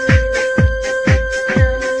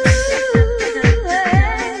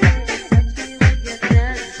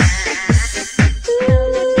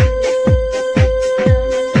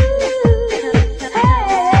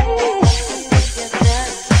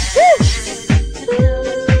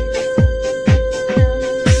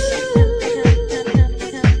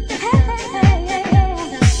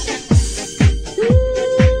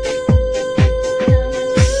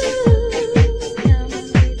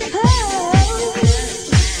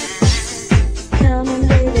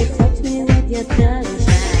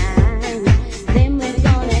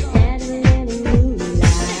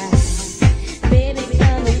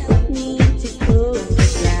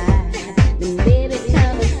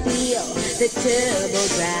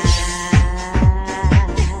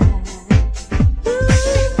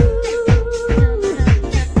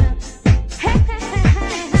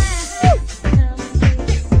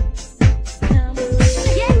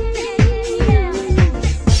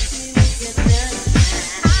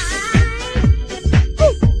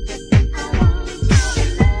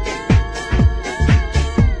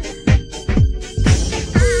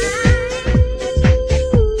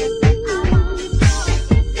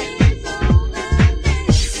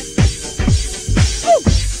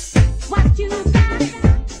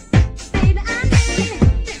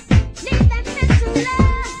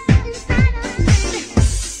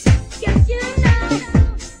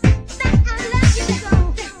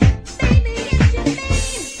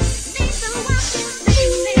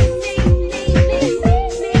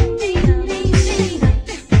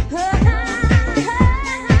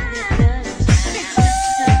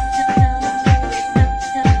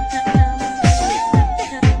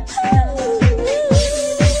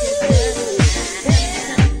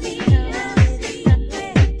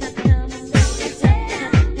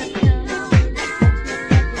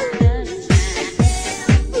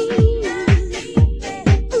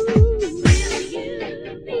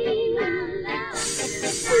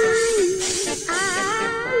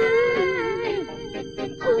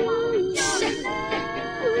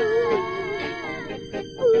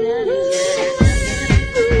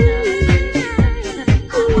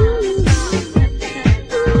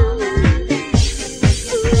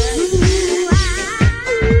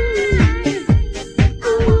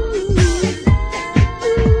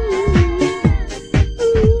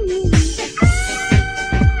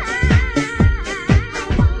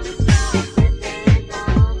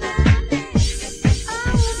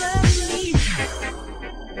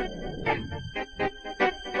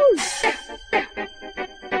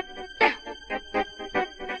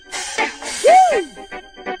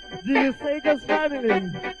 Adriatico's family.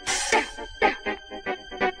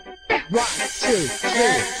 1, 2,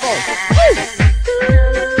 3, 4.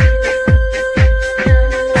 Woo!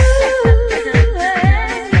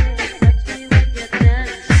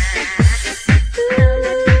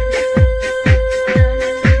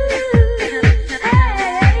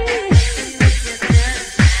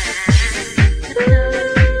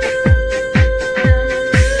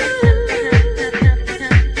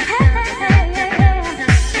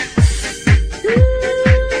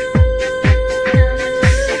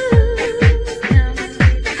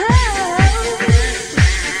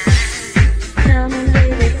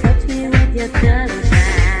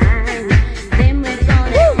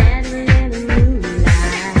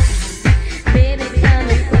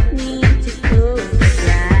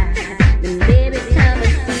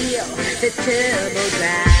 unpredictable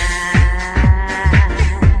drive.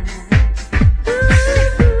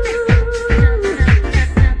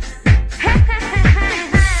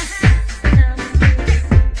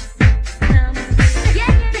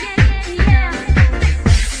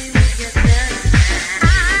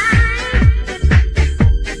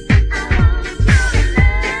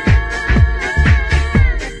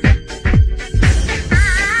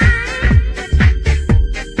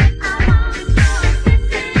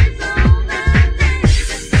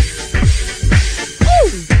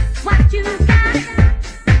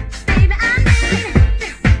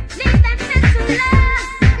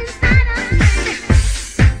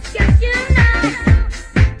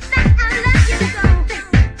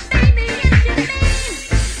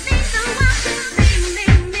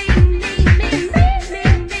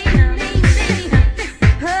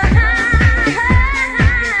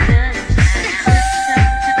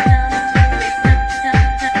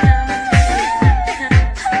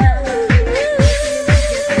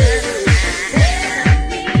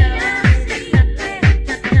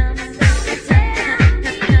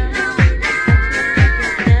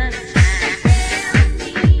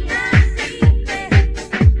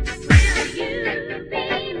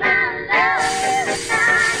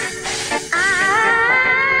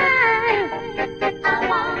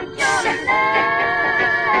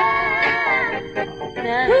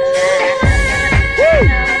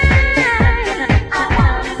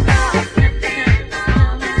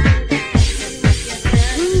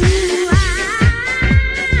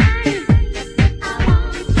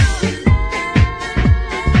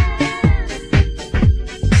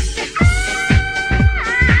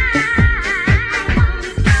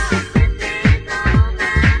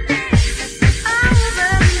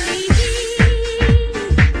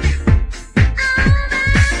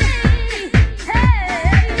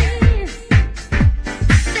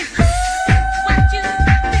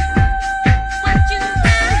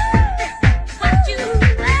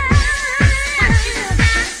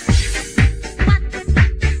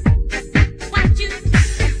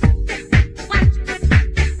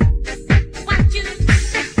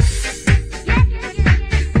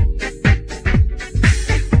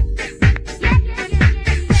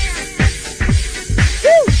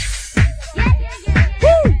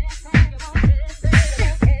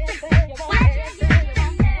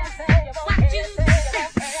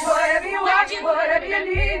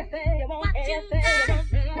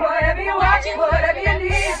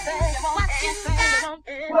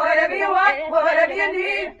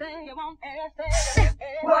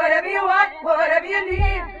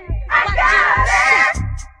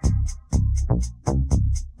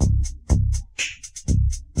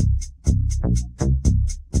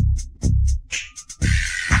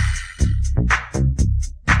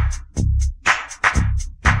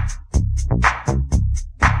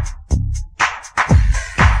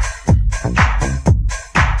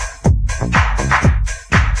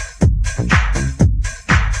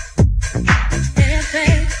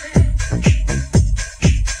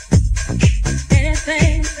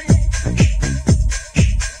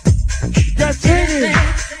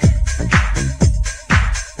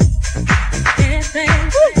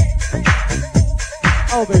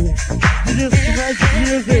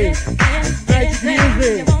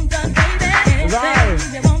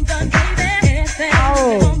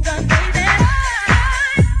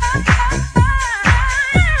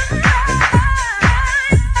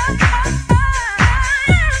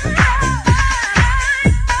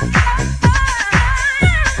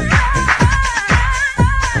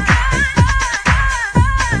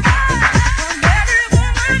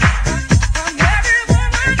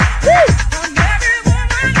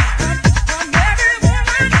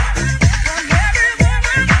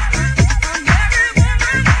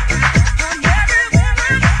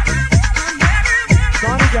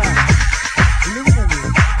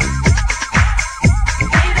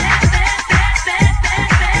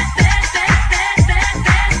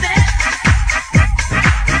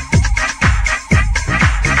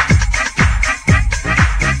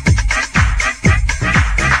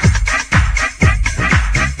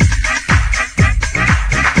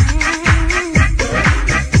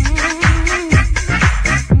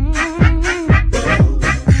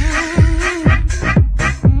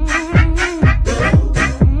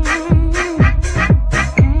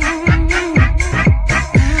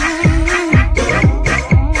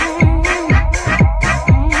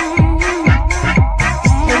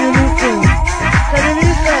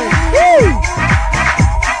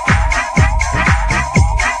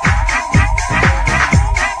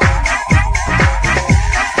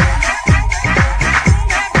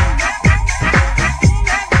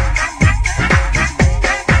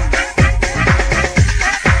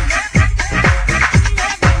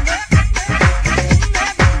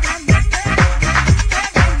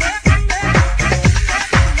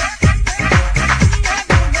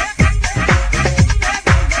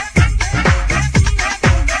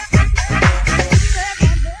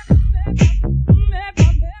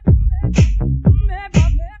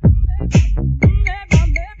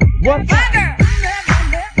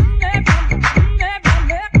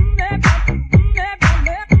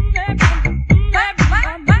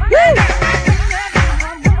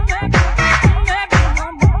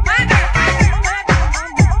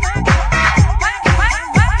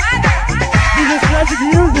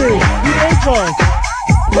 Music, di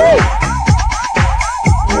Echo.